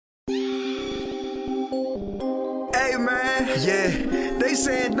man. Yeah, they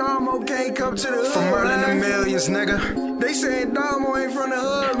said Domo can't come to the hood. From Merlin to millions, nigga. They said Domo ain't from the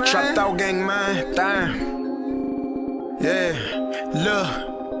hood, man. Trapped out gang, man. Damn. Yeah, look.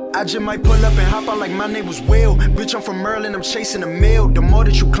 I just might pull up and hop out like my name was Will. Bitch, I'm from Merlin, I'm chasing a meal. The more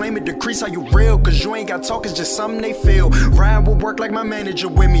that you claim it, decrease how you real. Cause you ain't got talk, it's just something they feel. Ride will work like my manager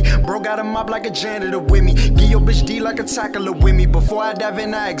with me. Bro got a mop like a janitor with me. Give your bitch D like a tackler with me. Before I dive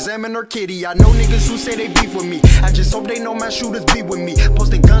in, I examine her kitty. I know niggas who say they beef with me. I just hope they know my shooters be with me.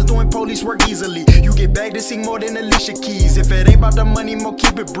 Posting guns, doing police work easily. You get bagged to see more than Alicia Keys. If it ain't about the money, more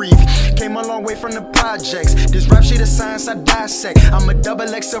keep it brief. Came a long way from the projects. This rap shit is science I dissect. I'm a double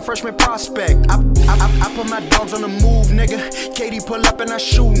XL freshman prospect. I put my dogs on the move, nigga. Katie pull up and I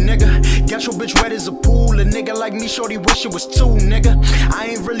shoot, nigga. Got your bitch wet as a pool. A nigga like me, shorty wish it was two, nigga. I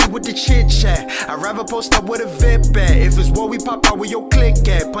ain't really with the chit chat. I'd rather post up with a VIP at. If it's war, we pop out with your click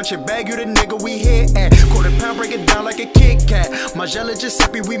at. Punch it bag, you the nigga we hit at. Quarter pound, break it down like a Kit Kat. Margella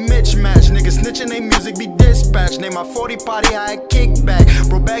Giuseppe, we mismatch. Niggas snitching, they music be dispatched. Name my 40 party, I kick back.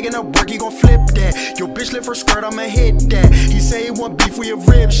 Bro bagging up work, he gon' flip that. Your bitch lift her skirt, I'ma hit that. He say he want beef, we a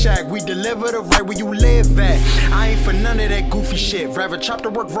rib shack. We deliver the right where you live at. I ain't for none of that goofy shit. Rather chop the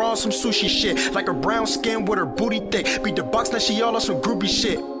work raw on some sushi shit. Like a brown skin with her booty thick. Beat the box, now she all on some groupie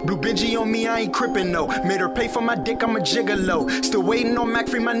shit. Blue Benji on me, I ain't crippin' no. Made her pay for my dick, I'm a gigolo. Still waiting on Mac,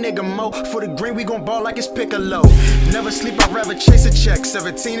 free my nigga Mo. For the green, we gon' ball like it's Piccolo. Never sleep, I'd rather chase a check.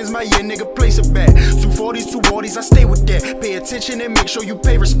 17 is my year, nigga, place a bet. 240s, 240s, I stay with that. Pay attention and make sure you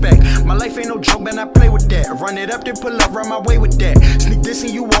pay respect. My life ain't no joke, man, I play with that. Run it up, then pull up, run my way with that. Sneak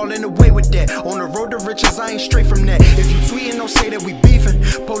dissing you all in the way with that. On the road to riches, I ain't straight from that. If you tweetin', don't say that we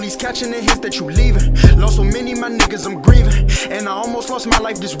beefin'. Police catching the hints that you leavin'. Lost so many, my niggas, I'm grieving. And I almost lost my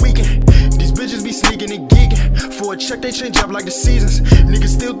life this weekend. These bitches be sneaking and geeking. For a check, they change up like the seasons. Niggas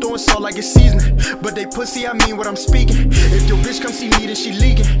still throwing salt like it's seasoning. But they pussy, I mean what I'm speaking. If your bitch come see me, then she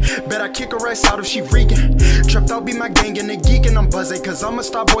leaking. Bet I kick her ass out if she reeking. Trapped out be my gang and they geeking. I'm buzzing cause I'm a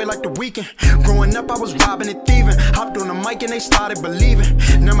star boy like the weekend. Growing up, I was robbing and thieving. Hopped on the mic and they started believing.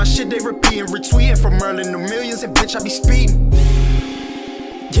 Now my shit they repeating, retweeting. From Merlin to millions and bitch I be speeding.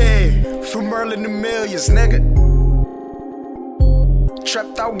 Yeah, from Merlin to millions, nigga.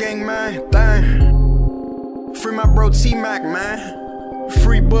 Trapped out gang, man, dang. Free my bro T-Mac, man.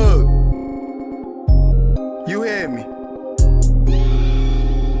 Free Bug.